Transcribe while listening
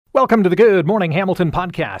Welcome to the Good Morning Hamilton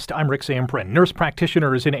podcast. I'm Rick Samprin. Nurse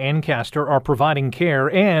practitioners in Ancaster are providing care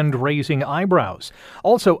and raising eyebrows.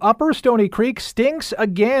 Also, Upper Stoney Creek stinks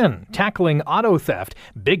again, tackling auto theft.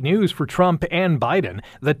 Big news for Trump and Biden,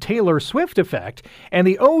 the Taylor Swift effect, and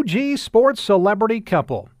the OG sports celebrity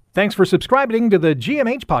couple. Thanks for subscribing to the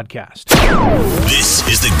GMH podcast. This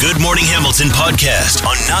is the Good Morning Hamilton podcast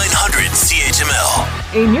on 900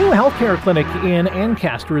 CHML. A new healthcare clinic in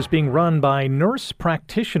Ancaster is being run by nurse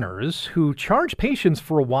practitioners who charge patients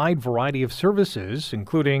for a wide variety of services,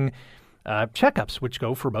 including checkups, which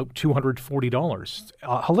go for about $240.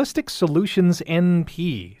 Holistic Solutions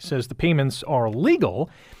NP says the payments are legal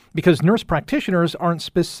because nurse practitioners aren't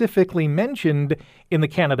specifically mentioned in the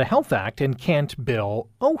Canada Health Act and can't bill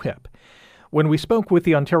OHIP. When we spoke with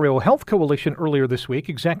the Ontario Health Coalition earlier this week,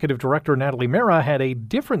 Executive Director Natalie Mera had a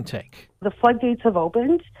different take. The floodgates have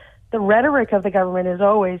opened. The rhetoric of the government is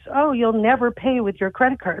always, oh, you'll never pay with your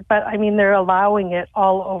credit card. But, they're allowing it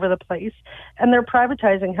all over the place. And they're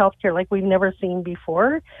privatizing healthcare like we've never seen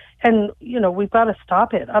before. And, we've got to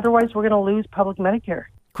stop it. Otherwise, we're going to lose public Medicare.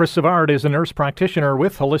 Chris Savard is a nurse practitioner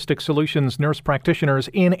with Holistic Solutions Nurse Practitioners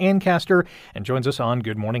in Ancaster and joins us on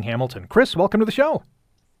Good Morning Hamilton. Chris, welcome to the show.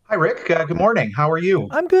 Hi, Rick. Good morning. How are you?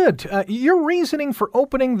 I'm good. Your reasoning for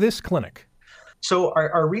opening this clinic? So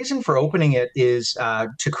our reason for opening it is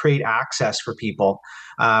to create access for people.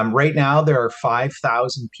 Right now, there are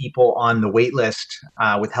 5,000 people on the wait list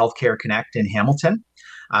with Healthcare Connect in Hamilton.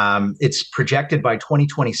 It's projected by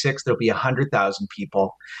 2026 there'll be 100,000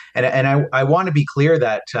 people, and I want to be clear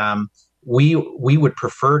that we would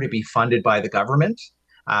prefer to be funded by the government,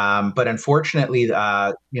 but unfortunately,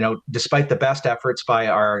 despite the best efforts by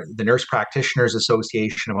the Nurse Practitioners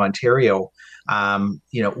Association of Ontario,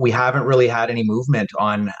 we haven't really had any movement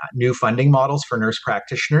on new funding models for nurse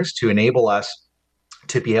practitioners to enable us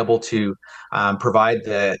to be able to provide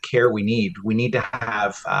the care we need. We need to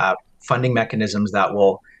have funding mechanisms that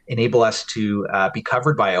will enable us to be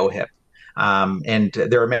covered by OHIP. And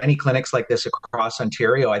there are many clinics like this across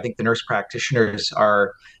Ontario. I think the nurse practitioners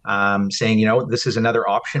are saying, this is another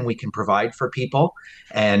option we can provide for people.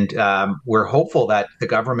 And we're hopeful that the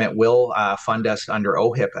government will fund us under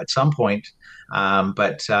OHIP at some point.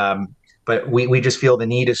 But we just feel the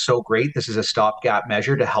need is so great. This is a stopgap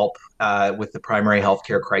measure to help with the primary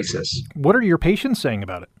healthcare crisis. What are your patients saying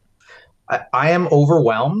about it? I am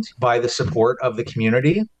overwhelmed by the support of the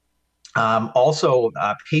community. Also,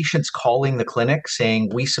 patients calling the clinic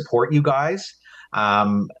saying, we support you guys. I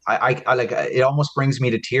like it almost brings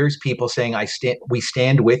me to tears. People saying, we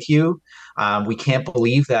stand with you. We can't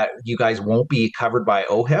believe that you guys won't be covered by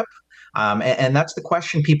OHIP. And that's the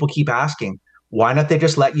question people keep asking. Why not they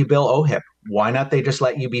just let you bill OHIP? Why not they just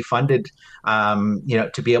let you be funded,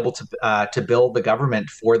 to be able to bill the government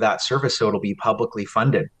for that service so it'll be publicly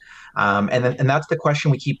funded? And that's the question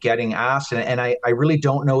we keep getting asked. And I really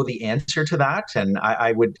don't know the answer to that. And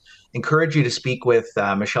I would encourage you to speak with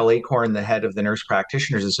Michelle Acorn, the head of the Nurse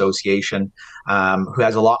Practitioners Association, who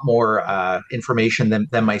has a lot more information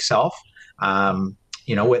than myself.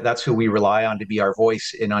 That's who we rely on to be our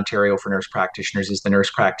voice in Ontario for nurse practitioners is the Nurse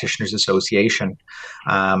Practitioners Association.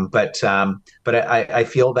 But I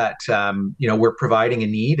feel that, we're providing a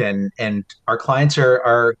need and our clients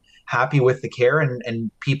are happy with the care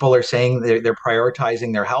and people are saying they're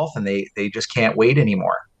prioritizing their health and they just can't wait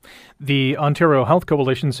anymore. The Ontario Health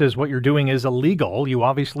Coalition says what you're doing is illegal. You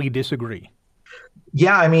obviously disagree.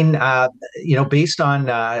 Yeah, based on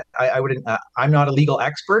I'm not a legal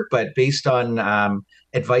expert, but based on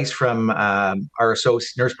advice from our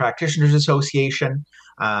Nurse Practitioners Association,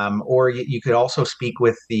 or you could also speak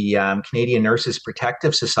with the Canadian Nurses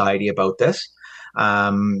Protective Society about this.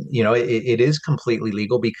 It is completely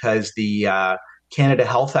legal because the Canada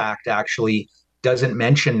Health Act actually doesn't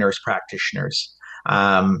mention nurse practitioners.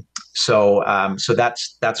 So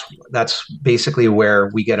that's basically where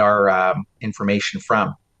we get our information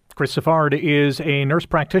from. Chris Savard is a nurse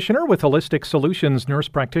practitioner with Holistic Solutions Nurse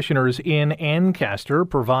Practitioners in Ancaster,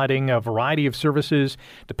 providing a variety of services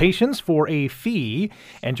to patients for a fee,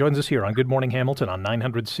 and joins us here on Good Morning Hamilton on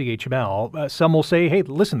 900 CHML. Some will say, hey,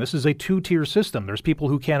 listen, this is a two-tier system. There's people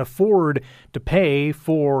who can't afford to pay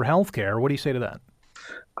for health care. What do you say to that?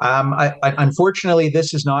 Unfortunately,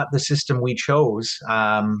 this is not the system we chose,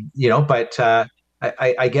 but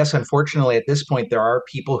I guess, unfortunately, at this point, there are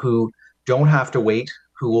people who don't have to wait,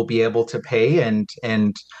 who will be able to pay, and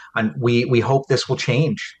we hope this will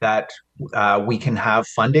change, that we can have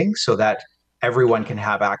funding so that everyone can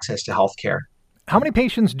have access to healthcare. How many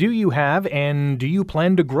patients do you have, and do you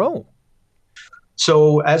plan to grow?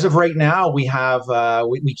 So as of right now, we have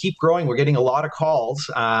we keep growing. We're getting a lot of calls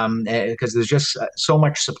because there's just so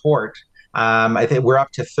much support. I think we're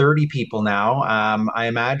up to 30 people now. I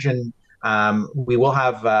imagine we will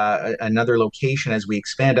have another location as we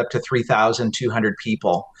expand up to 3,200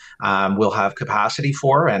 people. We'll have capacity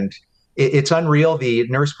for, and it's unreal the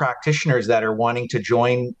nurse practitioners that are wanting to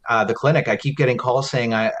join the clinic. I keep getting calls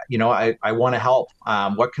saying, I want to help.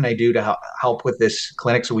 What can I do to help with this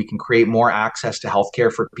clinic so we can create more access to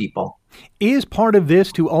healthcare for people? Is part of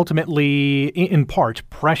this to ultimately, in part,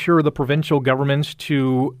 pressure the provincial governments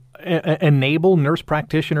to enable nurse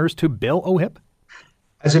practitioners to bill OHIP?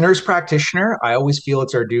 As a nurse practitioner, I always feel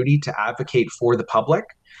it's our duty to advocate for the public.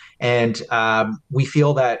 And we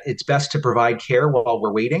feel that it's best to provide care while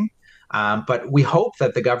we're waiting. But we hope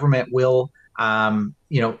that the government will,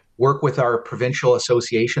 work with our provincial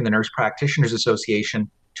association, the Nurse Practitioners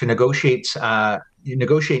Association, to negotiate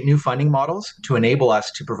new funding models to enable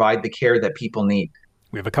us to provide the care that people need.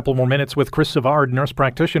 We have a couple more minutes with Chris Savard, nurse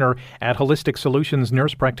practitioner at Holistic Solutions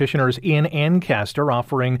Nurse Practitioners in Ancaster,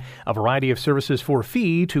 offering a variety of services for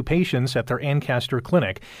fee to patients at their Ancaster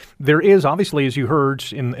clinic. There is obviously, as you heard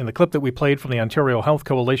in the clip that we played from the Ontario Health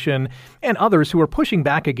Coalition and others who are pushing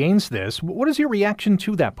back against this. What is your reaction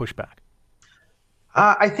to that pushback?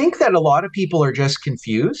 I think that a lot of people are just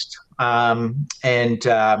confused, I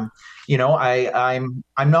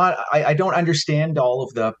don't understand all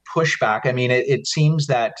of the pushback. I mean, it seems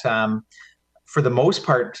that for the most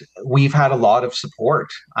part, we've had a lot of support,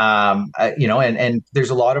 and there's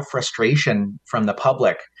a lot of frustration from the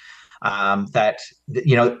public that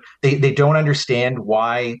they don't understand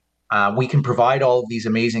why. We can provide all of these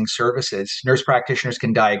amazing services. Nurse practitioners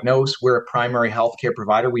can diagnose. We're a primary healthcare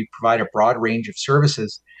provider. We provide a broad range of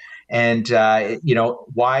services. And,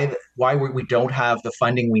 why we don't have the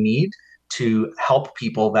funding we need to help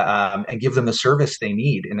people and give them the service they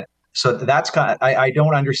need. And so I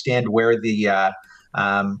don't understand where the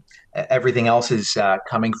everything else is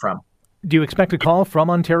coming from. Do you expect a call from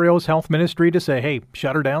Ontario's health ministry to say, hey,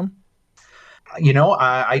 shut her down? I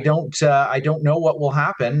don't know what will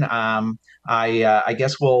happen. I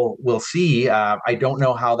guess we'll see. I don't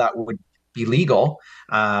know how that would be legal.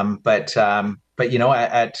 But I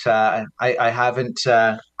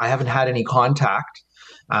haven't had any contact.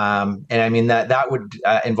 And I mean that would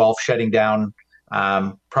involve shutting down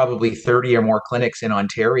probably 30 or more clinics in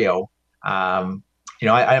Ontario. I'm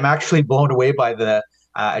actually blown away by the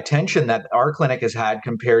attention that our clinic has had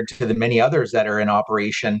compared to the many others that are in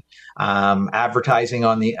operation, advertising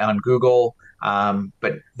on Google.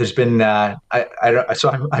 But there's been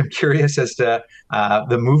so I'm curious as to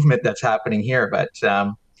the movement that's happening here. But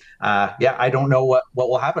I don't know what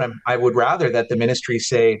will happen. I would rather that the ministry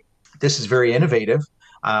say, this is very innovative.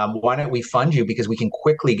 Why don't we fund you, because we can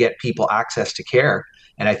quickly get people access to care?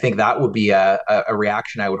 And I think that would be a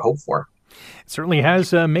reaction I would hope for. It certainly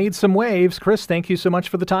has made some waves. Chris, thank you so much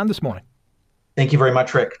for the time this morning. Thank you very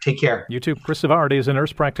much, Rick. Take care. You too. Chris Savard is a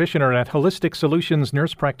nurse practitioner at Holistic Solutions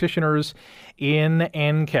Nurse Practitioners in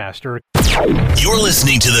Ancaster. You're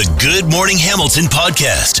listening to the Good Morning Hamilton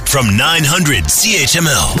podcast from 900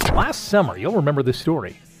 CHML. Last summer, you'll remember this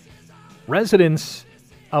story. Residents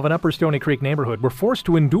of an Upper Stoney Creek neighborhood were forced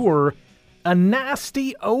to endure a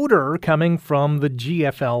nasty odor coming from the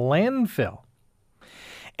GFL landfill.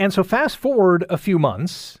 And so fast forward a few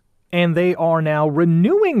months, and they are now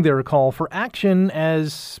renewing their call for action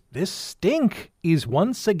as this stink is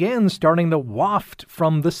once again starting to waft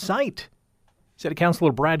from the site. City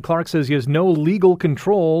Councillor Brad Clark says he has no legal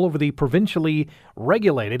control over the provincially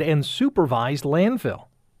regulated and supervised landfill.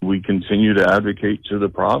 We continue to advocate to the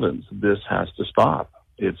province. This has to stop.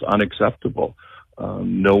 It's unacceptable.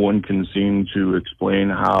 No one can seem to explain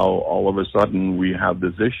how all of a sudden we have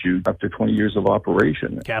this issue after 20 years of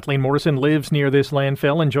operation. Kathleen Morrison lives near this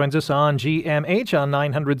landfill and joins us on GMH on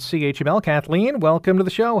 900 CHML. Kathleen, welcome to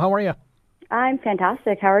the show. How are you? I'm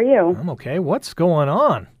fantastic. How are you? I'm okay. What's going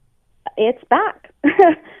on? It's back.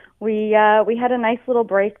 We had a nice little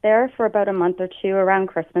break there for about a month or two around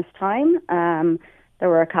Christmas time. There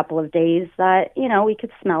were a couple of days that, we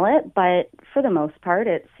could smell it, but for the most part,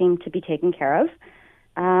 it seemed to be taken care of.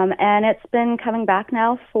 And it's been coming back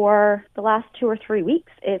now for the last 2 or 3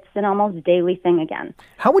 weeks. It's an almost daily thing again.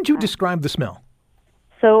 How would you describe the smell?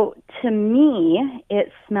 So to me,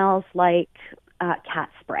 it smells like cat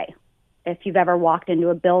spray. If you've ever walked into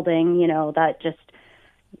a building, that just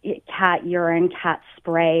cat urine, cat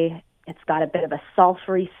spray, it's got a bit of a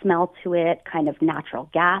sulfury smell to it, kind of natural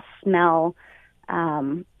gas smell.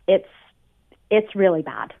 It's really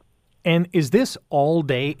bad. And is this all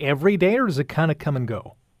day, every day, or does it kind of come and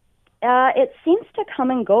go? It seems to come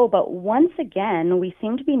and go, but once again, we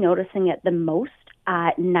seem to be noticing it the most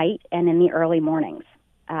at night and in the early mornings,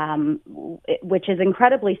 which is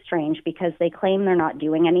incredibly strange because they claim they're not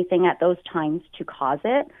doing anything at those times to cause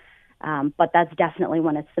it. But that's definitely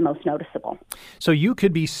when it's the most noticeable. So you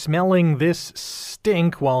could be smelling this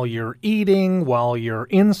stink while you're eating, while you're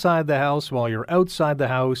inside the house, while you're outside the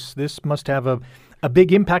house. This must have a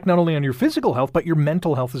big impact not only on your physical health, but your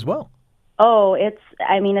mental health as well. Oh,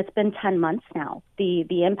 it's been 10 months now.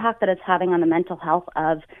 The impact that it's having on the mental health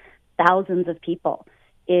of thousands of people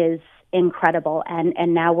is incredible.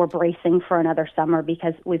 And now we're bracing for another summer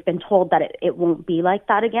because we've been told that it won't be like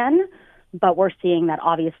that again. But we're seeing that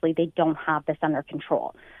obviously they don't have this under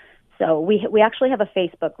control. So we actually have a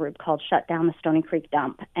Facebook group called Shut Down the Stoney Creek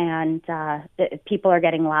Dump. And people are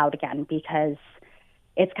getting loud again because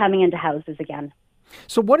it's coming into houses again.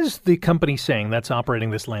 So what is the company saying that's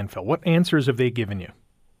operating this landfill? What answers have they given you?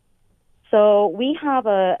 So we have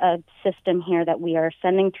a system here that we are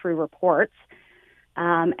sending through reports,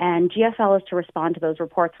 and GFL is to respond to those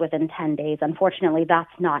reports within 10 days. Unfortunately, that's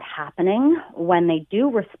not happening. When they do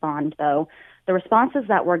respond, though, the responses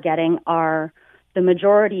that we're getting are the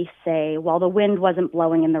majority say, well, the wind wasn't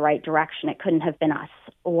blowing in the right direction. It couldn't have been us.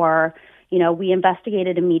 Or, we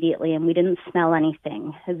investigated immediately and we didn't smell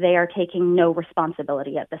anything. They are taking no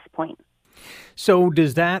responsibility at this point. So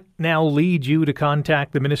does that now lead you to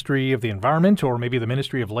contact the Ministry of the Environment or maybe the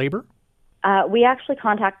Ministry of Labour? We actually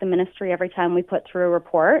contact the ministry every time we put through a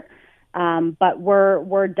report, but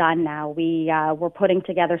we're done now. We're putting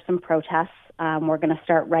together some protests. We're going to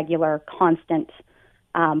start regular, constant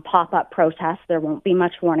pop-up protests. There won't be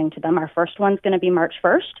much warning to them. Our first one's going to be March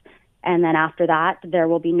 1st, and then after that, there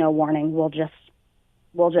will be no warning. We'll just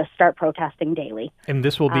start protesting daily. And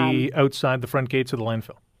this will be outside the front gates of the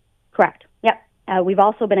landfill? Correct. Yep. We've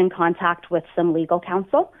also been in contact with some legal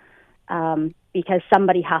counsel because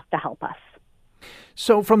somebody has to help us.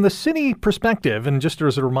 So from the city perspective, and just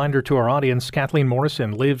as a reminder to our audience, Kathleen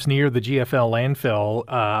Morrison lives near the GFL landfill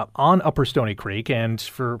on Upper Stoney Creek, and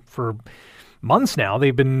for months now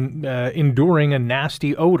they've been enduring a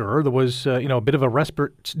nasty odor. There was a bit of a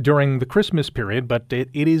respite during the Christmas period, but it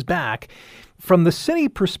is back. From the city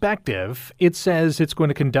perspective, it says it's going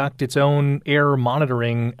to conduct its own air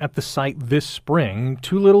monitoring at the site this spring.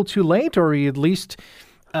 Too little, too late, or are you at least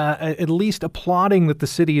applauding that the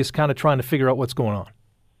city is kind of trying to figure out what's going on?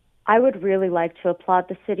 I would really like to applaud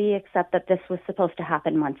the city, except that this was supposed to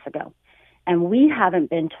happen months ago. And we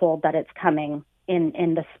haven't been told that it's coming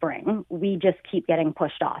in the spring. We just keep getting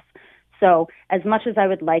pushed off. So as much as I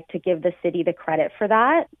would like to give the city the credit for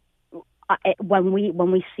that, when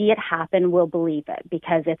we see it happen, we'll believe it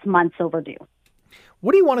because it's months overdue.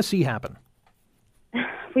 What do you want to see happen?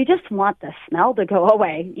 We just want the smell to go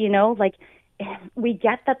away, we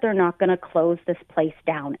get that they're not going to close this place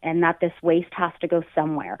down and that this waste has to go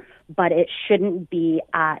somewhere, but it shouldn't be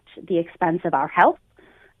at the expense of our health.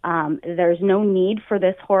 There's no need for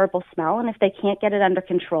this horrible smell, and if they can't get it under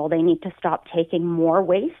control, they need to stop taking more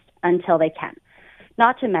waste until they can.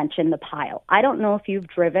 Not to mention the pile. I don't know if you've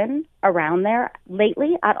driven around there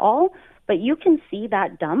lately at all, but you can see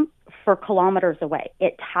that dump for kilometers away.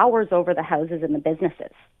 It towers over the houses and the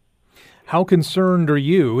businesses. How concerned are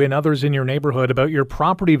you and others in your neighborhood about your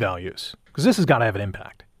property values? Because this has got to have an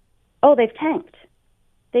impact. Oh, they've tanked.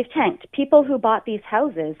 They've tanked. People who bought these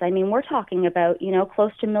houses, we're talking about,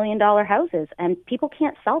 close to $1 million houses, and people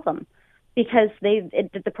can't sell them because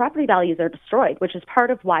the property values are destroyed, which is part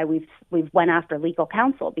of why we've went after legal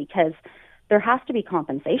counsel, because there has to be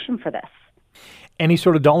compensation for this. Any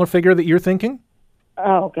sort of dollar figure that you're thinking?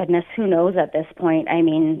 Oh, goodness, who knows at this point?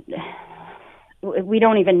 We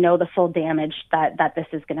don't even know the full damage that this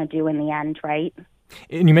is going to do in the end, right?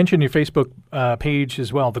 And you mentioned your Facebook page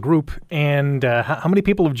as well, the group, and how many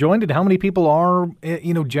people have joined it? How many people are,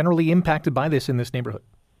 generally impacted by this in this neighborhood?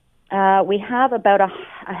 We have about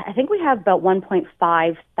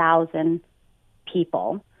 1.5 thousand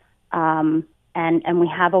people, and we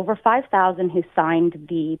have over 5,000 who signed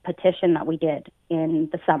the petition that we did in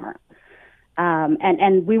the summer.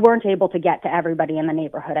 And we weren't able to get to everybody in the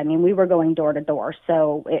neighborhood. We were going door to door.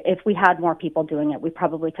 So if we had more people doing it, we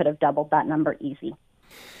probably could have doubled that number easy.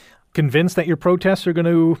 Convinced that your protests are going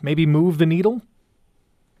to maybe move the needle?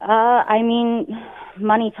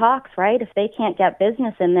 Money talks, right? If they can't get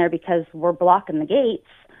business in there because we're blocking the gates,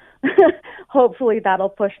 hopefully that'll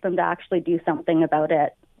push them to actually do something about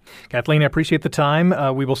it. Kathleen, I appreciate the time.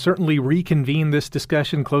 We will certainly reconvene this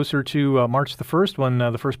discussion closer to March the 1st when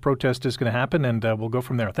the first protest is going to happen, and we'll go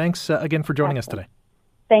from there. Thanks again for joining us today.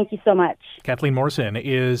 Thank you so much. Kathleen Morrison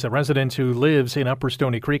is a resident who lives in Upper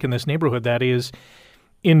Stoney Creek in this neighborhood that is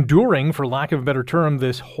enduring, for lack of a better term,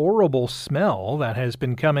 this horrible smell that has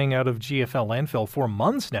been coming out of GFL landfill for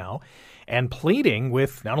months now, and pleading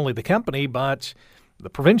with not only the company, but the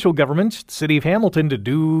provincial government, the City of Hamilton, to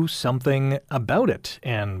do something about it.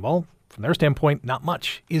 And, well, from their standpoint, not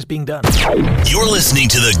much is being done. You're listening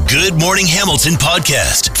to the Good Morning Hamilton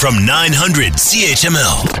podcast from 900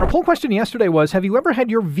 CHML. Our poll question yesterday was, have you ever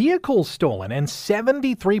had your vehicle stolen? And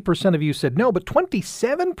 73% of you said no, but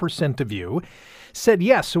 27% of you said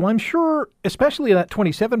yes. So I'm sure, especially that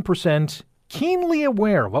 27%, keenly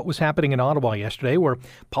aware of what was happening in Ottawa yesterday, where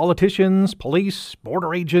politicians, police,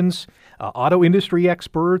 border agents, auto industry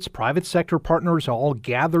experts, private sector partners all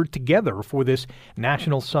gathered together for this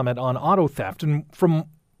national summit on auto theft. And from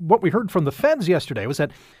what we heard from the feds yesterday was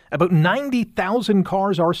that about 90,000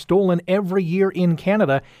 cars are stolen every year in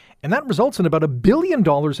Canada, and that results in about $1 billion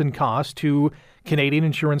in cost to Canadian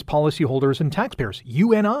insurance policyholders and taxpayers,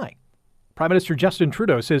 you and I. Prime Minister Justin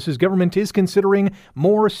Trudeau says his government is considering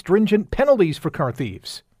more stringent penalties for car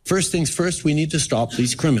thieves. First things first, we need to stop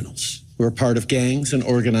these criminals who are part of gangs and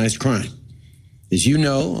organized crime. As you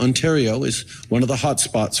know, Ontario is one of the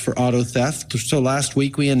hotspots for auto theft. So last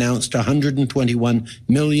week we announced $121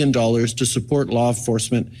 million to support law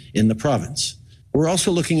enforcement in the province. We're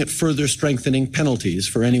also looking at further strengthening penalties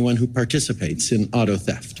for anyone who participates in auto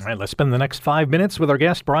theft. All right, let's spend the next 5 minutes with our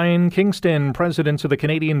guest, Brian Kingston, president of the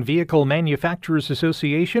Canadian Vehicle Manufacturers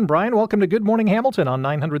Association. Brian, welcome to Good Morning Hamilton on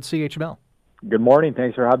 900 CHML. Good morning.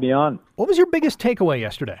 Thanks for having me on. What was your biggest takeaway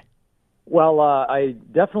yesterday? Well, I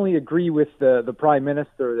definitely agree with the Prime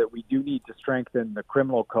Minister that we do need to strengthen the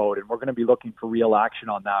criminal code, and we're going to be looking for real action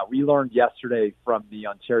on that. We learned yesterday from the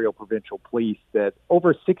Ontario Provincial Police that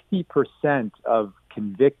over 60% of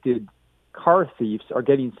convicted car thieves are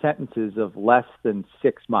getting sentences of less than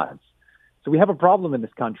 6 months. So we have a problem in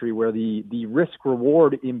this country where the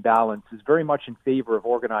risk-reward imbalance is very much in favor of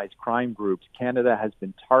organized crime groups. Canada has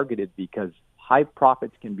been targeted because high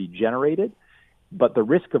profits can be generated, but the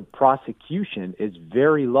risk of prosecution is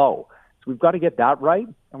very low. So we've got to get that right,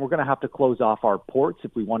 and we're going to have to close off our ports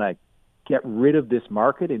if we want to get rid of this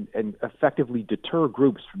market and effectively deter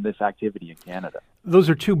groups from this activity in Canada. Those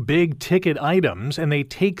are two big ticket items, and they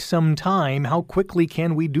take some time. How quickly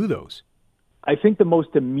can we do those? I think the most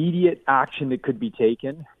immediate action that could be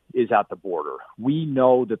taken is at the border. We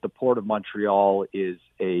know that the Port of Montreal is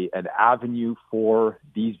an avenue for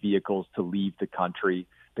these vehicles to leave the country.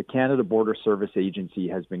 The Canada Border Service Agency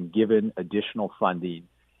has been given additional funding.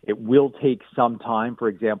 It will take some time, for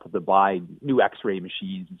example, to buy new X-ray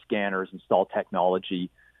machines and scanners, install technology.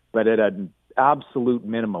 But at an absolute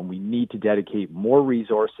minimum, we need to dedicate more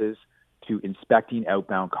resources to inspecting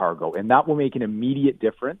outbound cargo. And that will make an immediate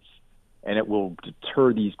difference, and it will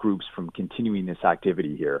deter these groups from continuing this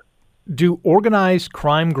activity here. Do organized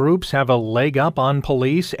crime groups have a leg up on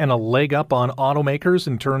police and a leg up on automakers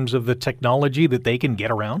in terms of the technology that they can get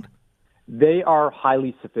around? They are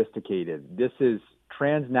highly sophisticated. This is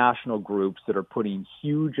transnational groups that are putting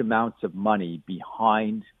huge amounts of money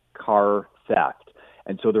behind car theft.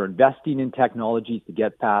 And so they're investing in technologies to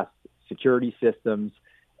get past security systems,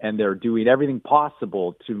 and they're doing everything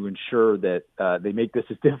possible to ensure that they make this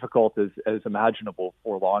as difficult as imaginable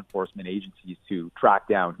for law enforcement agencies to track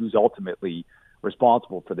down who's ultimately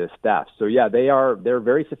responsible for this theft. So yeah, they're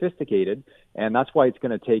very sophisticated, and that's why it's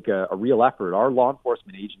going to take a real effort. Our law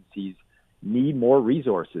enforcement agencies need more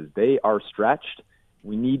resources. They are stretched.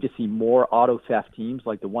 We need to see more auto theft teams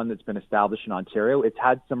like the one that's been established in Ontario. It's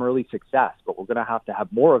had some early success, but we're going to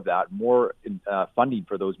have more of that, more funding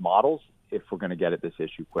for those models if we're going to get at this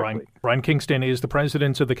issue quickly. Brian Kingston is the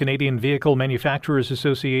president of the Canadian Vehicle Manufacturers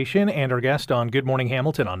Association and our guest on Good Morning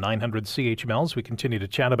Hamilton on 900 CHML as we continue to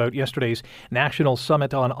chat about yesterday's National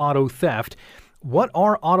Summit on Auto Theft. What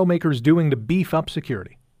are automakers doing to beef up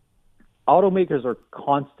security? Automakers are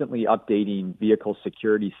constantly updating vehicle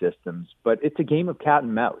security systems, but it's a game of cat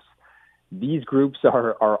and mouse. These groups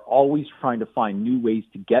are always trying to find new ways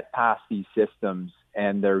to get past these systems,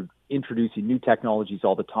 and they're introducing new technologies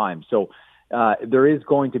all the time. So there is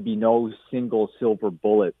going to be no single silver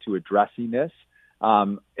bullet to addressing this.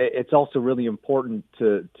 It's also really important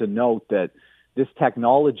to note that this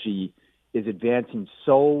technology is advancing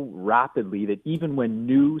so rapidly that even when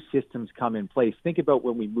new systems come in place, think about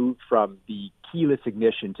when we moved from the keyless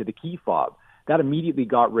ignition to the key fob. That immediately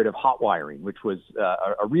got rid of hot wiring, which was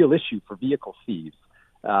a real issue for vehicle thieves.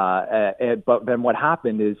 But then what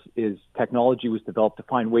happened is technology was developed to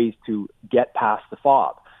find ways to get past the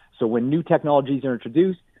fob. So when new technologies are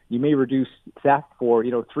introduced, you may reduce theft for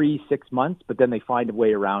 3-6 months, but then they find a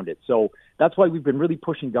way around it. So that's why we've been really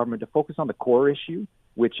pushing government to focus on the core issue,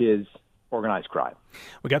 which is organized crime.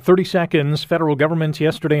 We got 30 seconds. Federal government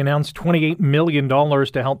yesterday announced $28 million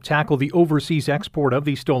to help tackle the overseas export of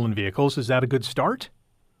these stolen vehicles. Is that a good start?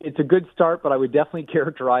 It's a good start, but I would definitely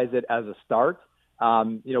characterize it as a start.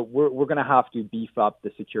 We're going to have to beef up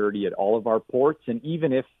the security at all of our ports. And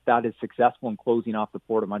even if that is successful in closing off the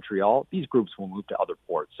Port of Montreal, these groups will move to other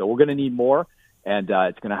ports. So we're going to need more, and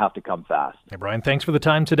it's going to have to come fast. Hey, Brian, thanks for the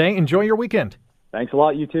time today. Enjoy your weekend. Thanks a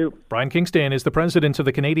lot, you too. Brian Kingston is the president of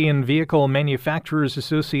the Canadian Vehicle Manufacturers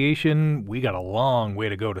Association. We got a long way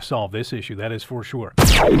to go to solve this issue, that is for sure.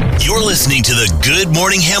 You're listening to the Good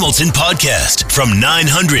Morning Hamilton podcast from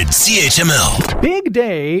 900 CHML. Big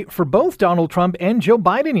day for both Donald Trump and Joe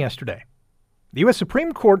Biden yesterday. The U.S.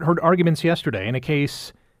 Supreme Court heard arguments yesterday in a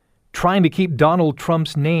case trying to keep Donald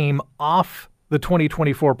Trump's name off the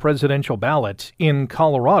 2024 presidential ballot in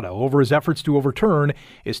Colorado over his efforts to overturn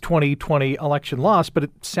his 2020 election loss. But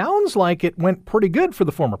it sounds like it went pretty good for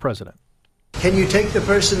the former president. Can you take the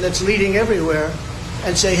person that's leading everywhere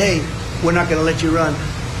and say, hey, we're not going to let you run?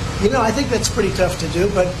 I think that's pretty tough to do,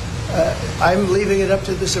 but I'm leaving it up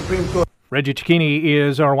to the Supreme Court. Reggie Cicchini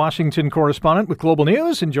is our Washington correspondent with Global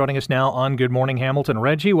News and joining us now on Good Morning Hamilton.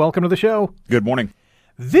 Reggie, welcome to the show. Good morning.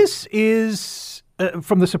 This is...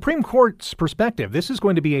 from the Supreme Court's perspective, this is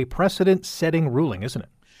going to be a precedent-setting ruling, isn't it?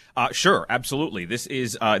 Sure, absolutely. This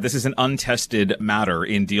is an untested matter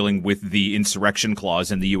in dealing with the insurrection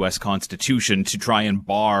clause in the U.S. Constitution to try and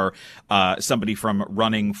bar somebody from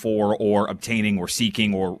running for or obtaining or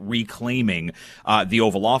seeking or reclaiming the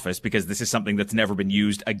Oval Office, because this is something that's never been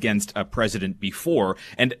used against a president before.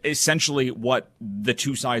 And essentially what the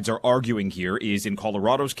two sides are arguing here is, in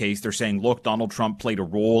Colorado's case, they're saying, look, Donald Trump played a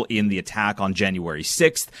role in the attack on January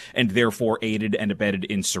 6th and therefore aided and abetted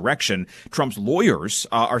insurrection. Trump's lawyers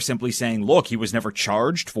are simply saying, look, he was never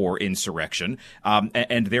charged for insurrection,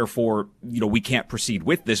 and therefore, we can't proceed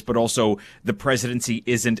with this. But also, the presidency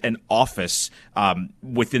isn't an office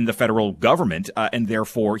within the federal government, and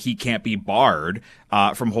therefore he can't be barred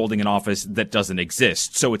from holding an office that doesn't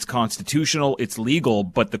exist. So it's constitutional, it's legal,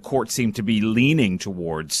 but the court seemed to be leaning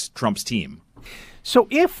towards Trump's team. So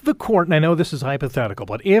if the court, and I know this is hypothetical,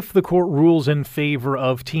 but if the court rules in favor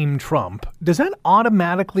of Team Trump, does that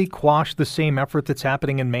automatically quash the same effort that's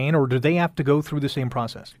happening in Maine, or do they have to go through the same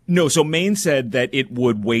process? No, so Maine said that it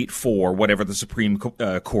would wait for whatever the Supreme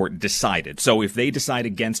Court decided. So if they decide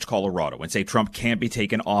against Colorado and say Trump can't be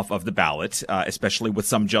taken off of the ballot, especially with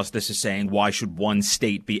some justices saying, why should one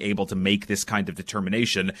state be able to make this kind of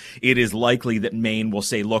determination, it is likely that Maine will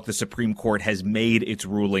say, look, the Supreme Court has made its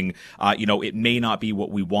ruling. It may not be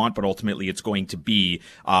what we want, but ultimately it's going to be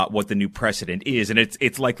what the new precedent is, and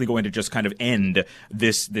it's likely going to just kind of end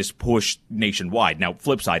this push nationwide. Now,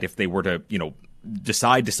 flip side, if they were to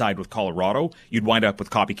decide with Colorado, you'd wind up with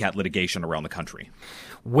copycat litigation around the country.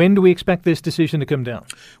 When do we expect this decision to come down?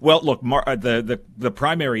 Well, look, the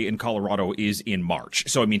primary in Colorado is in March.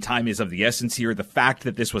 So, time is of the essence here. The fact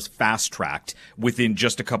that this was fast-tracked within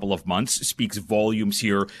just a couple of months speaks volumes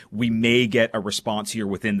here. We may get a response here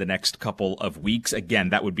within the next couple of weeks. Again,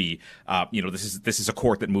 that would be, this is a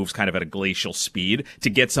court that moves kind of at a glacial speed.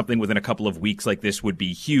 To get something within a couple of weeks like this would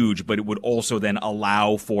be huge, but it would also then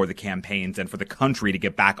allow for the campaigns and for the country to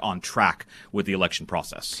get back on track with the election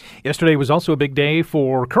process. Yesterday was also a big day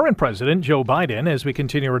for current President Joe Biden as we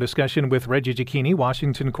continue our discussion with Reggie Cicchini,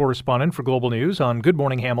 Washington correspondent for Global News on Good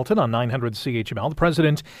Morning Hamilton on 900 CHML. The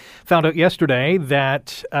president found out yesterday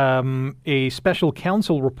that a special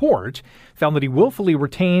counsel report found that he willfully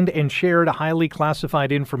retained and shared highly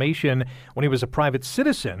classified information when he was a private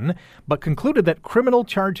citizen, but concluded that criminal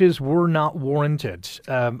charges were not warranted.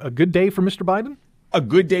 A good day for Mr. Biden? A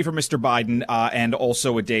good day for Mr. Biden, and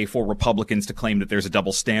also a day for Republicans to claim that there's a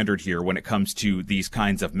double standard here when it comes to these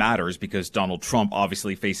kinds of matters, because Donald Trump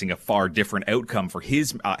obviously facing a far different outcome for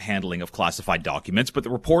his handling of classified documents. But the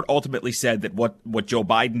report ultimately said that what Joe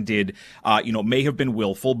Biden did, may have been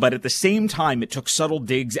willful, but at the same time, it took subtle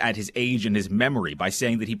digs at his age and his memory by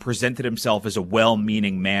saying that he presented himself as a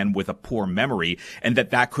well-meaning man with a poor memory, and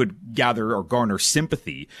that could gather or garner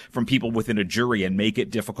sympathy from people within a jury and make it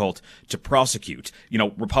difficult to prosecute.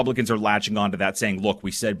 Republicans are latching onto that, saying, look,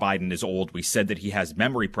 we said Biden is old. We said that he has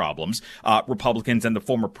memory problems. Republicans and the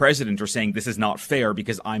former president are saying this is not fair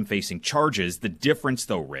because I'm facing charges. The difference,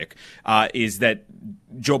 though, Rick, is that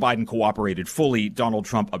Joe Biden cooperated fully. Donald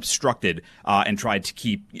Trump obstructed and tried to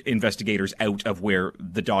keep investigators out of where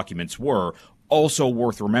the documents were. Also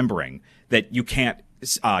worth remembering that you can't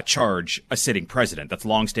charge a sitting president. That's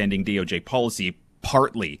longstanding DOJ policy.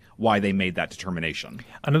 partly why they made that determination.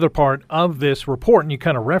 Another part of this report, and you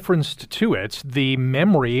kind of referenced to it, the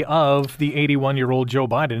memory of the 81-year-old Joe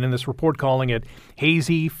Biden in this report, calling it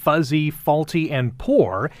hazy, fuzzy, faulty, and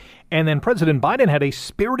poor. And then President Biden had a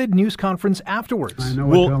spirited news conference afterwards. I know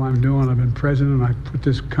what the hell I'm doing. I've been president. I put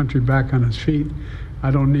this country back on its feet. I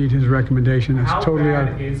don't need his recommendation. It's totally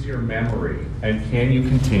bad is your memory, and can you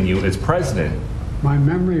continue as president? My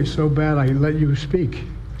memory is so bad I let you speak.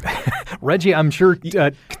 Reggie, I'm sure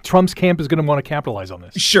Trump's camp is going to want to capitalize on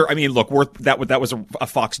this. Sure. I mean, look, that was a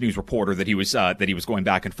Fox News reporter that he was going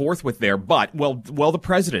back and forth with there. But the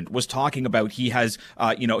president was talking about he has,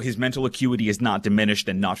 his mental acuity is not diminished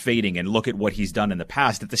and not fading. And look at what he's done in the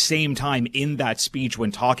past. At the same time, in that speech,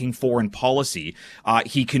 when talking foreign policy,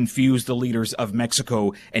 he confused the leaders of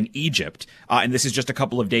Mexico and Egypt. And this is just a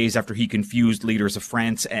couple of days after he confused leaders of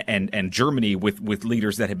France and Germany with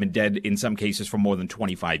leaders that had been dead in some cases for more than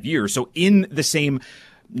 25 years. So in the same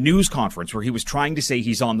news conference where he was trying to say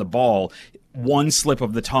he's on the ball, one slip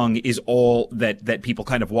of the tongue is all that people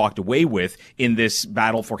kind of walked away with in this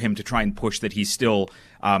battle for him to try and push that he's still,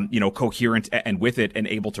 coherent and with it and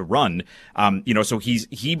able to run. So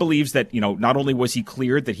he believes that, not only was he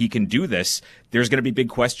cleared that he can do this, there's going to be big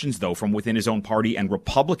questions, though, from within his own party and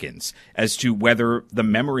Republicans as to whether the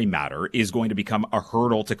memory matter is going to become a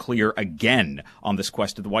hurdle to clear again on this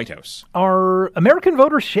quest to the White House. Are American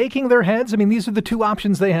voters shaking their heads? I mean, these are the two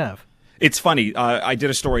options they have. It's funny. I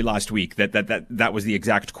did a story last week that was the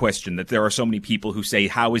exact question, that there are so many people who say,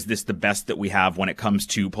 how is this the best that we have when it comes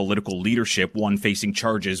to political leadership? One facing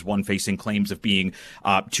charges, one facing claims of being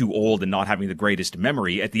too old and not having the greatest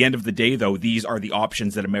memory. At the end of the day, though, these are the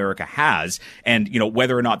options that America has. And,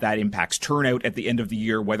 whether or not that impacts turnout at the end of the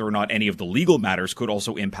year, whether or not any of the legal matters could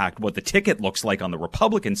also impact what the ticket looks like on the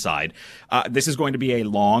Republican side. This is going to be a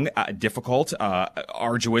long, difficult,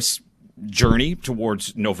 arduous journey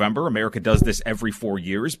towards November. America does this every 4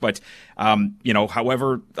 years, but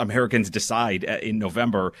however Americans decide in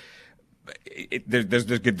November, there's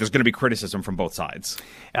going to be criticism from both sides.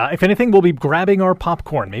 If anything, we'll be grabbing our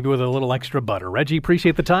popcorn, maybe with a little extra butter. Reggie,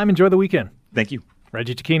 appreciate the time. Enjoy the weekend. Thank you.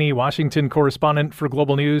 Reggie Cicchini, Washington correspondent for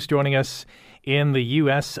Global News, joining us in the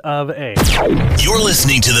U.S. of A. You're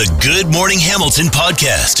listening to the Good Morning Hamilton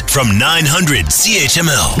podcast from 900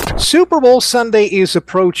 CHML. Super Bowl Sunday is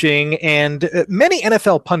approaching, and many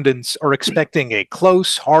NFL pundits are expecting a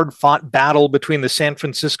close, hard-fought battle between the San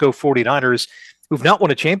Francisco 49ers, who've not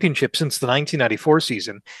won a championship since the 1994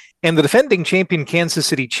 season, and the defending champion Kansas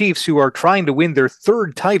City Chiefs, who are trying to win their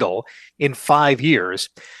third title in 5 years.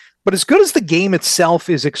 But as good as the game itself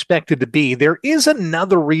is expected to be, there is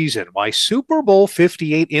another reason why Super Bowl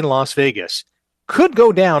 58 in Las Vegas could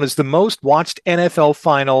go down as the most watched NFL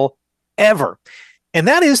final ever. And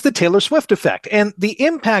that is the Taylor Swift effect and the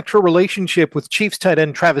impact her relationship with Chiefs tight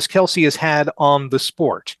end Travis Kelce has had on the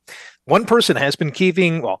sport. One person has been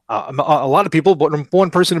keeping, a lot of people, but one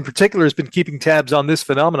person in particular has been keeping tabs on this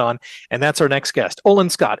phenomenon, and that's our next guest. Olin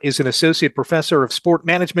Scott is an associate professor of sport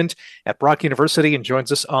management at Brock University and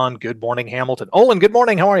joins us on Good Morning Hamilton. Olin, good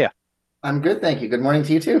morning. How are you? I'm good, thank you. Good morning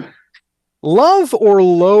to you, too. Love or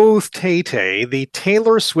loathe Tay-Tay, the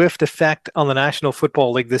Taylor Swift effect on the National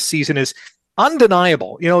Football League this season is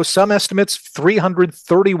undeniable. Some estimates,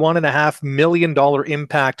 $331.5 million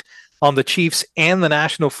impact on the Chiefs and the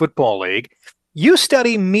National Football League. You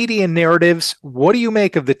study media narratives. What do you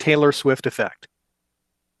make of the Taylor Swift effect?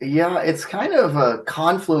 Yeah, it's kind of a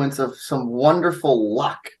confluence of some wonderful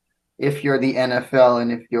luck if you're the NFL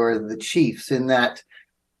and if you're the Chiefs, in that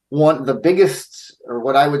the biggest, or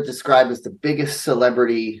what I would describe as the biggest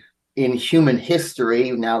celebrity in human history,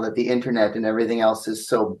 now that the internet and everything else is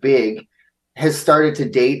so big, has started to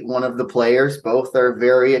date one of the players. Both are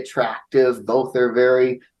very attractive. Both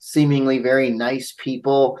are seemingly very nice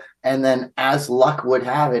people. And then, as luck would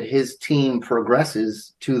have it, his team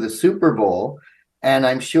progresses to the Super Bowl. And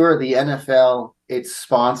I'm sure the NFL, its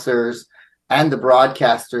sponsors, and the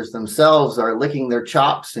broadcasters themselves are licking their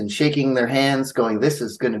chops and shaking their hands, going, this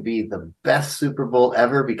is going to be the best Super Bowl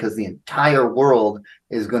ever, because the entire world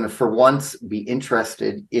is going to, for once, be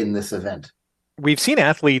interested in this event. We've seen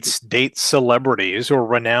athletes date celebrities or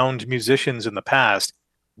renowned musicians in the past.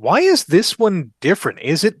 Why is this one different?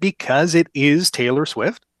 Is it because it is Taylor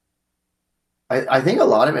Swift? I think a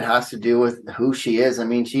lot of it has to do with who she is. I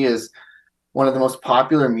mean, she is one of the most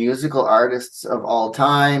popular musical artists of all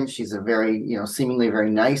time. She's a very, seemingly very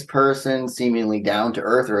nice person, seemingly down to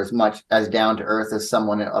earth, or as much as down to earth as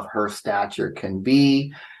someone of her stature can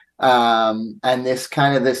be. And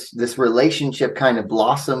this relationship kind of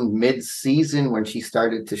blossomed mid-season when she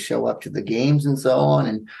started to show up to the games and so on.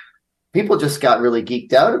 And people just got really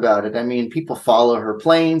geeked out about it. I mean, people follow her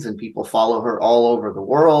planes and people follow her all over the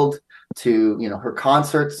world to, her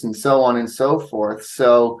concerts and so on and so forth.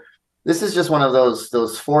 So this is just one of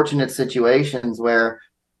those fortunate situations where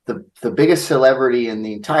the biggest celebrity in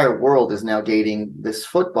the entire world is now dating this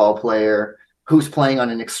football player who's playing on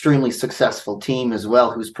an extremely successful team as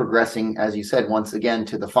well, who's progressing, as you said, once again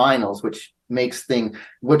to the finals, which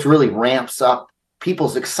really ramps up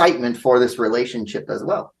people's excitement for this relationship as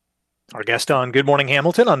well. Our guest on Good Morning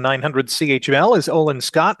Hamilton on 900 CHML is Olin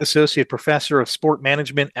Scott, Associate Professor of Sport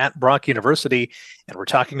Management at Brock University, and we're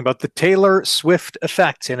talking about the Taylor Swift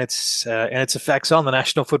effect and its effects on the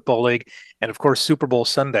National Football League and, of course, Super Bowl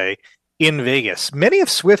Sunday in Vegas. Many of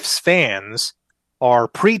Swift's fans are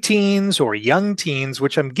preteens or young teens,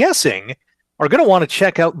 which I'm guessing are going to want to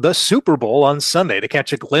check out the Super Bowl on Sunday to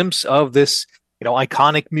catch a glimpse of this,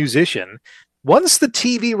 iconic musician. Once the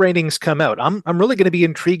TV ratings come out, I'm really going to be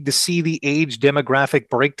intrigued to see the age demographic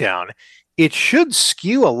breakdown. It should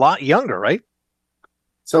skew a lot younger, right?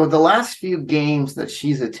 So the last few games that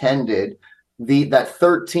she's attended, that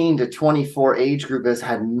 13 to 24 age group has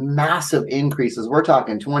had massive increases. We're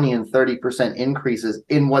talking 20 and 30% increases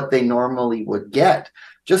in what they normally would get.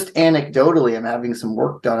 Just anecdotally, I'm having some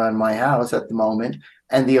work done on my house at the moment,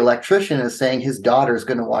 and the electrician is saying his daughter's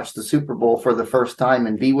going to watch the Super Bowl for the first time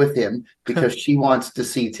and be with him because she wants to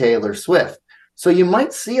see Taylor Swift. So you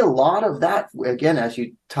might see a lot of that, again, as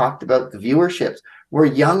you talked about the viewerships, where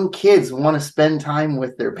young kids want to spend time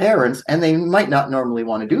with their parents, and they might not normally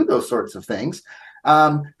want to do those sorts of things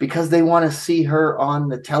because they want to see her on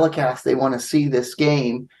the telecast. They want to see this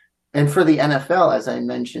game. And for the NFL, as I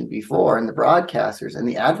mentioned before, and the broadcasters and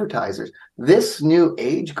the advertisers, this new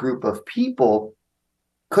age group of people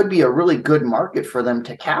could be a really good market for them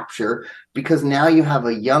to capture, because now you have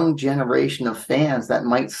a young generation of fans that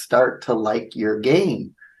might start to like your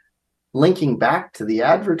game. Linking back to the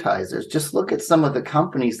advertisers, just look at some of the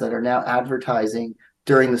companies that are now advertising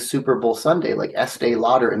during the Super Bowl Sunday, like Estee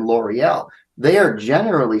Lauder and L'Oreal. They are,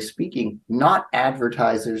 generally speaking, not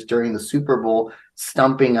advertisers during the Super Bowl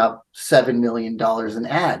stumping up $7 million an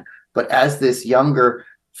ad. But as this younger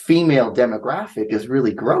female demographic is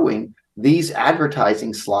really growing, these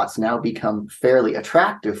advertising slots now become fairly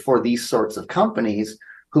attractive for these sorts of companies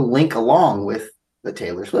who link along with the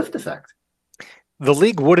Taylor Swift effect. The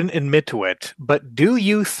league wouldn't admit to it, but do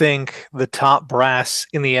you think the top brass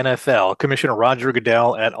in the NFL, Commissioner Roger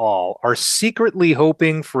Goodell et al., are secretly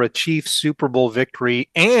hoping for a Chiefs Super Bowl victory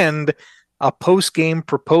and a post-game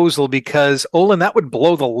proposal? Because, Olin, that would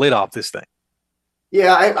blow the lid off this thing.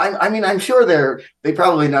 Yeah, I mean, I'm sure they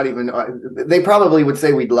probably would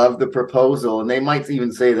say we'd love the proposal, and they might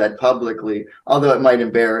even say that publicly, although it might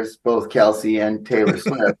embarrass both Kelsey and Taylor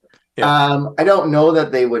Swift. Yeah. I don't know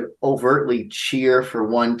that they would overtly cheer for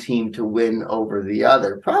one team to win over the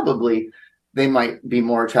other. Probably they might be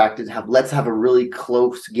more attracted to let's have a really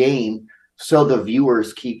close game so the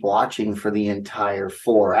viewers keep watching for the entire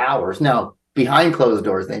 4 hours. Now, behind closed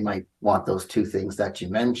doors, they might want those two things that you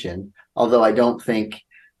mentioned, although I don't think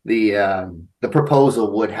the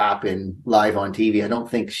proposal would happen live on TV. I don't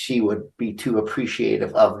think she would be too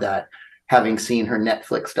appreciative of that, having seen her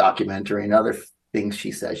Netflix documentary and other things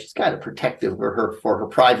she says. She's kind of protective for her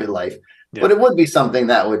private life. Yeah. But it would be something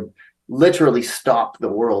that would literally stop the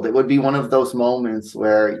world. It would be one of those moments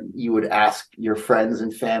where you would ask your friends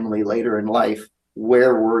and family later in life,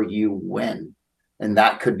 where were you when? And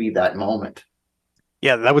that could be that moment.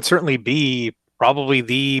 Yeah, that would certainly be probably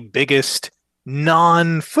the biggest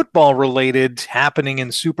non-football related happening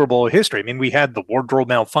in Super Bowl history. I mean, we had the wardrobe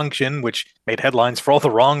malfunction, which made headlines for all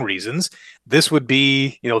the wrong reasons. This would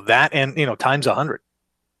be, that and, times 100.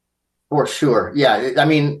 For sure. Yeah. I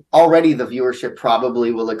mean, already the viewership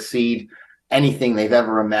probably will exceed anything they've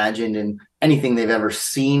ever imagined and anything they've ever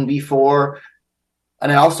seen before.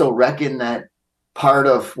 And I also reckon that part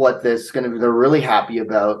of what they're really happy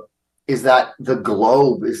about is that the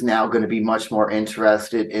globe is now going to be much more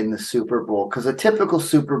interested in the Super Bowl, because a typical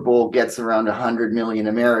Super Bowl gets around 100 million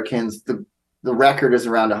Americans. The record is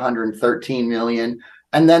around 113 million.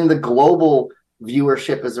 And then the global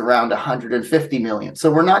viewership is around 150 million.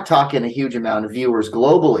 So we're not talking a huge amount of viewers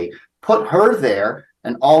globally. Put her there,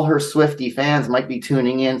 and all her Swiftie fans might be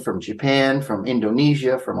tuning in from Japan, from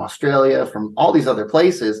Indonesia, from Australia, from all these other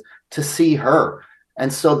places to see her.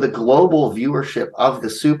 And so the global viewership of the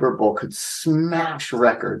Super Bowl could smash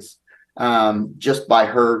records just by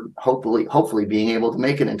her hopefully being able to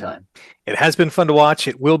make it in time. It has been fun to watch.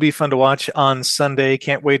 It will be fun to watch on Sunday.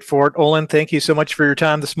 Can't wait for it. Olin, thank you so much for your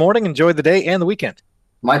time this morning. Enjoy the day and the weekend.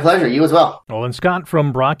 My pleasure. You as well. Nolan Scott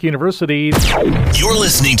from Brock University. You're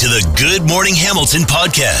listening to the Good Morning Hamilton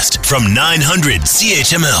podcast from 900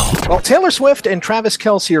 CHML. Well, Taylor Swift and Travis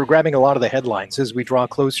Kelce are grabbing a lot of the headlines as we draw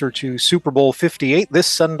closer to Super Bowl 58 this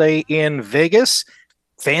Sunday in Vegas.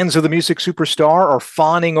 Fans of the music superstar are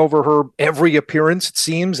fawning over her every appearance, it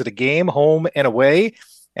seems, at a game, home and away,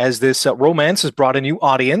 as this romance has brought a new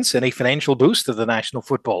audience and a financial boost to the National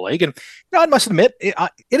Football League. And I must admit, it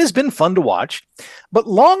has been fun to watch. But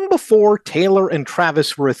long before Taylor and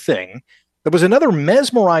Travis were a thing, there was another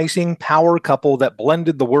mesmerizing power couple that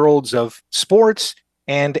blended the worlds of sports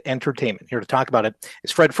and entertainment. Here to talk about it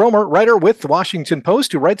is Fred Fromer, writer with the Washington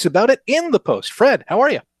Post, who writes about it in the Post. Fred, how are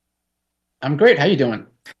you? I'm great. How you doing?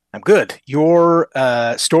 I'm good. Your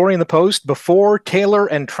story in the Post, before Taylor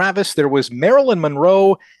and Travis, there was Marilyn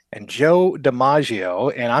Monroe and Joe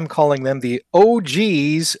DiMaggio, and I'm calling them the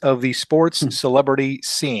OGs of the sports celebrity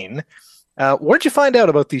scene. What did you find out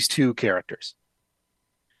about these two characters?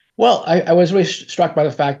 Well, I was really struck by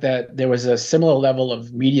the fact that there was a similar level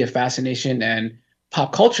of media fascination and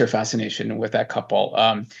pop culture fascination with that couple.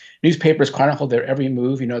 Newspapers chronicled their every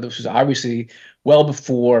move. This was obviously well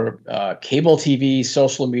before cable TV,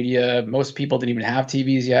 social media. Most people didn't even have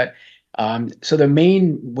TVs yet. So the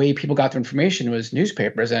main way people got their information was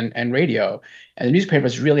newspapers and radio. And the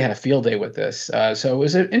newspapers really had a field day with this. So it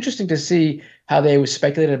was interesting to see how they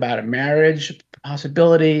speculated about a marriage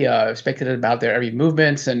possibility, speculated about their every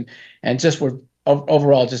movements, and just were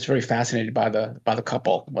overall just very fascinated by the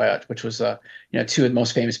couple, which was two of the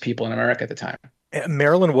most famous people in America at the time.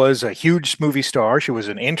 Marilyn was a huge movie star. She was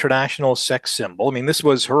an international sex symbol. I mean, this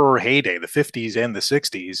was her heyday, the 50s and the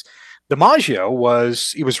 60s. DiMaggio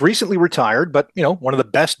was recently retired, but, one of the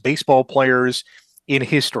best baseball players in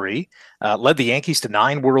history, led the Yankees to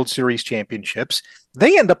 9 World Series championships.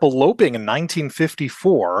 They end up eloping in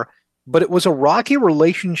 1954, but it was a rocky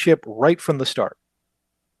relationship right from the start.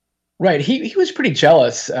 Right. He was pretty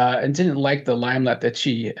jealous and didn't like the limelight that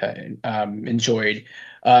she enjoyed.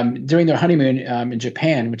 During their honeymoon in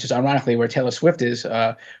Japan, which is ironically where Taylor Swift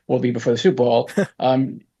will be before the Super Bowl,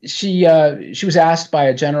 she was asked by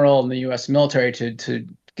a general in the U.S. military to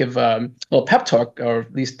give a little pep talk, or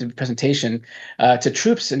at least a presentation, to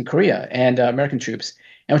troops in Korea and American troops.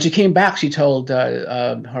 And when she came back, she told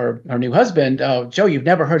her new husband, "Oh, Joe, you've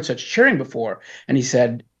never heard such cheering before." And he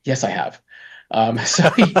said, "Yes, I have." So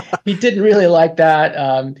he didn't really like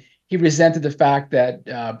that. He resented the fact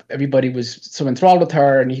that everybody was so enthralled with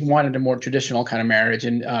her, and he wanted a more traditional kind of marriage.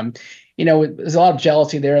 And, there's a lot of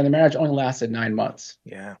jealousy there, and the marriage only lasted 9 months.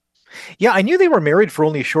 Yeah. Yeah, I knew they were married for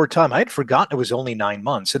only a short time. I had forgotten it was only 9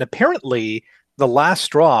 months. And apparently the last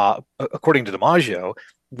straw, according to DiMaggio,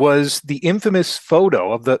 was the infamous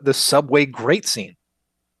photo of the subway grate scene.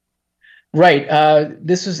 Right.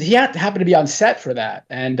 He happened to be on set for that.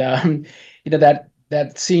 And,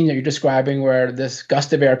 that scene that you're describing where this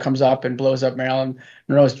gust of air comes up and blows up Marilyn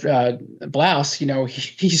Monroe's blouse,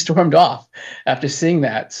 he stormed off after seeing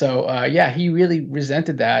that. So, he really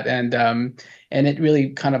resented that. And it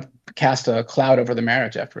really kind of cast a cloud over the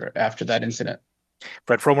marriage after that incident.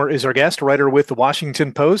 Fred Fromer is our guest, writer with the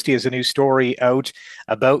Washington Post. He has a new story out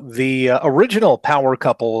about the original power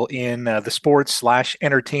couple in the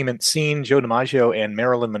sports/entertainment scene, Joe DiMaggio and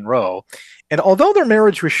Marilyn Monroe. And although their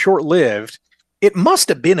marriage was short-lived, it must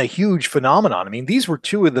have been a huge phenomenon. I mean, these were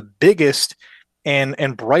two of the biggest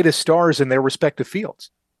and brightest stars in their respective fields.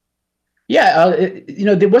 Yeah,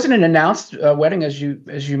 there wasn't an announced wedding, as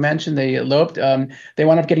you mentioned. They eloped. They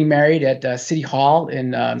wound up getting married at City Hall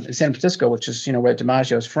in San Francisco, which is where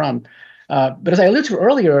DiMaggio is from. But as I alluded to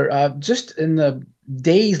earlier, just in the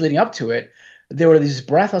days leading up to it, there were these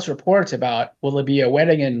breathless reports about, will there be a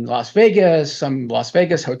wedding in Las Vegas? Some Las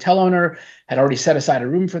Vegas hotel owner had already set aside a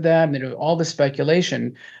room for them. There was all this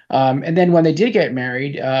speculation. And then when they did get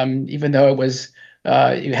married, even though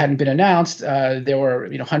it hadn't been announced, there were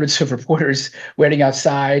hundreds of reporters waiting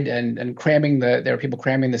outside and cramming there were people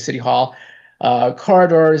cramming the City Hall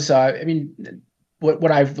corridors.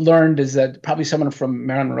 What I've learned is that probably someone from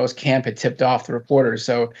Marilyn Monroe's camp had tipped off the reporters,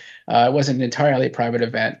 so it wasn't an entirely private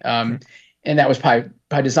event. And that was probably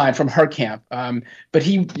designed from her camp. But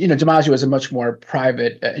DiMaggio was a much more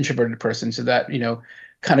private, introverted person, so that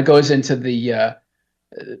kind of goes into the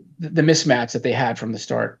mismatch that they had from the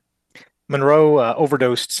start. Monroe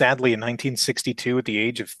overdosed sadly in 1962 at the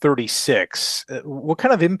age of 36. What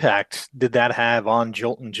kind of impact did that have on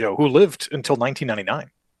Jolton Joe, who lived until 1999?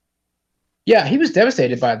 Yeah, he was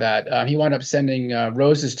devastated by that. He wound up sending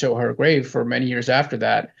roses to her grave for many years after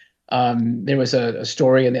that. There was a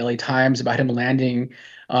story in the LA Times about him landing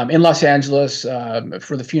in Los Angeles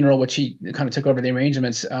for the funeral, which he kind of took over the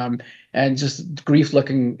arrangements, and just grief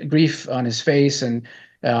on his face. And,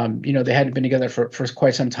 they hadn't been together for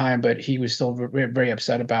quite some time, but he was still very, very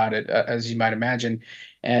upset about it, as you might imagine.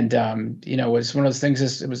 And, it was one of those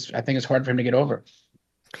things, I think it's hard for him to get over.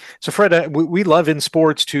 So, Fred, we love in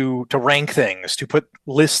sports to rank things, to put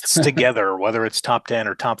lists together, whether it's top 10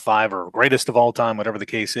 or top 5 or greatest of all time, whatever the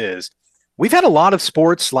case is. We've had a lot of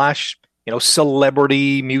sports /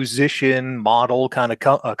 celebrity, musician, model kind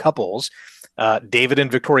of couples. David and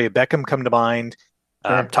Victoria Beckham come to mind.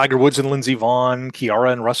 Sure. Tiger Woods and Lindsey Vonn,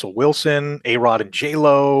 Kiara and Russell Wilson, A-Rod and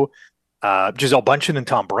J-Lo, Gisele Bündchen and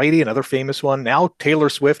Tom Brady, another famous one. Now Taylor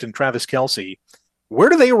Swift and Travis Kelce. Where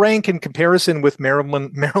do they rank in comparison with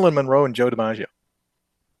Marilyn Monroe and Joe DiMaggio?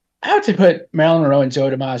 I would put Marilyn Monroe and Joe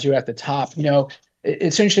DiMaggio at the top.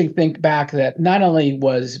 It's interesting to think back that not only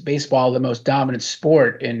was baseball the most dominant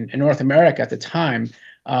sport in North America at the time,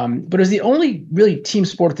 but it was the only really team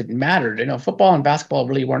sport that mattered. Football and basketball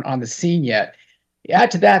really weren't on the scene yet.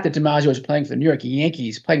 Add to that DiMaggio was playing for the New York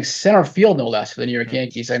Yankees, playing center field, no less, for the New York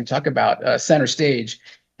Yankees. I'm talking about center stage.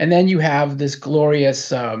 And then you have this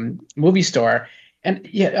glorious movie star. And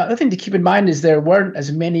other thing to keep in mind is there weren't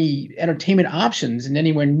as many entertainment options and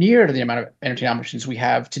anywhere near to the amount of entertainment options we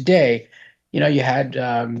have today. You had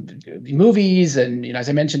movies and, as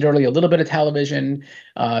I mentioned earlier, a little bit of television.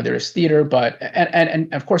 There was theater,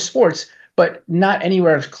 and of course sports, but not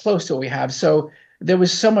anywhere as close to what we have. So there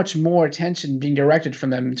was so much more attention being directed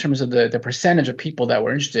from them in terms of the percentage of people that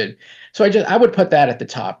were interested. So I would put that at the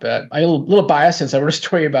top. I'm a little biased since I wrote a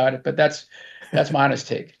story about it, but that's my honest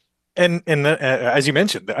take. And as you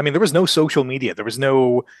mentioned, there was no social media. There was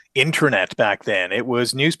no internet back then. It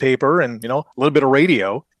was newspaper and, a little bit of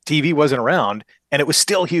radio. TV wasn't around, and it was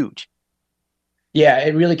still huge. Yeah,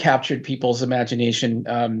 it really captured people's imagination.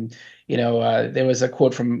 There was a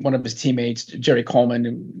quote from one of his teammates, Jerry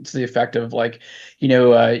Coleman, to the effect of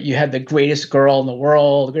you had the greatest girl in the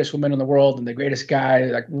world, the greatest woman in the world, and the greatest guy.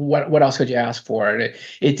 Like, what else could you ask for? And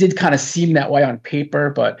it did kind of seem that way on paper,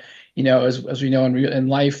 but as we know in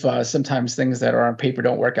life, sometimes things that are on paper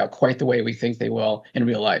don't work out quite the way we think they will in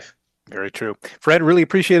real life. Very true. Fred, really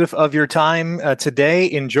appreciative of your time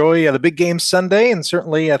today. Enjoy the big game Sunday, and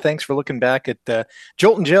certainly thanks for looking back at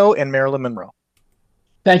Joltin' Joe and Marilyn Monroe.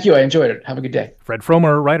 Thank you. I enjoyed it. Have a good day. Fred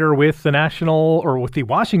Fromer, writer with with the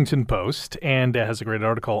Washington Post, and has a great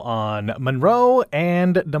article on Monroe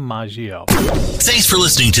and DiMaggio. Thanks for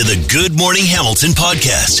listening to the Good Morning Hamilton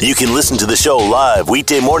podcast. You can listen to the show live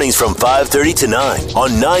weekday mornings from 5:30 to 9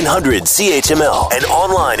 on 900 CHML and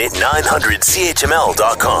online at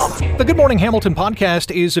 900CHML.com. The Good Morning Hamilton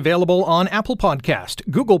podcast is available on Apple Podcast,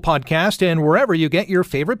 Google Podcast, and wherever you get your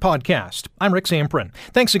favorite podcast. I'm Rick Samprin.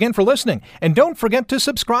 Thanks again for listening, and don't forget to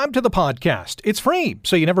subscribe to the podcast. It's free,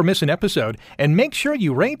 so you never miss an episode, and make sure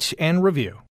you rate and review.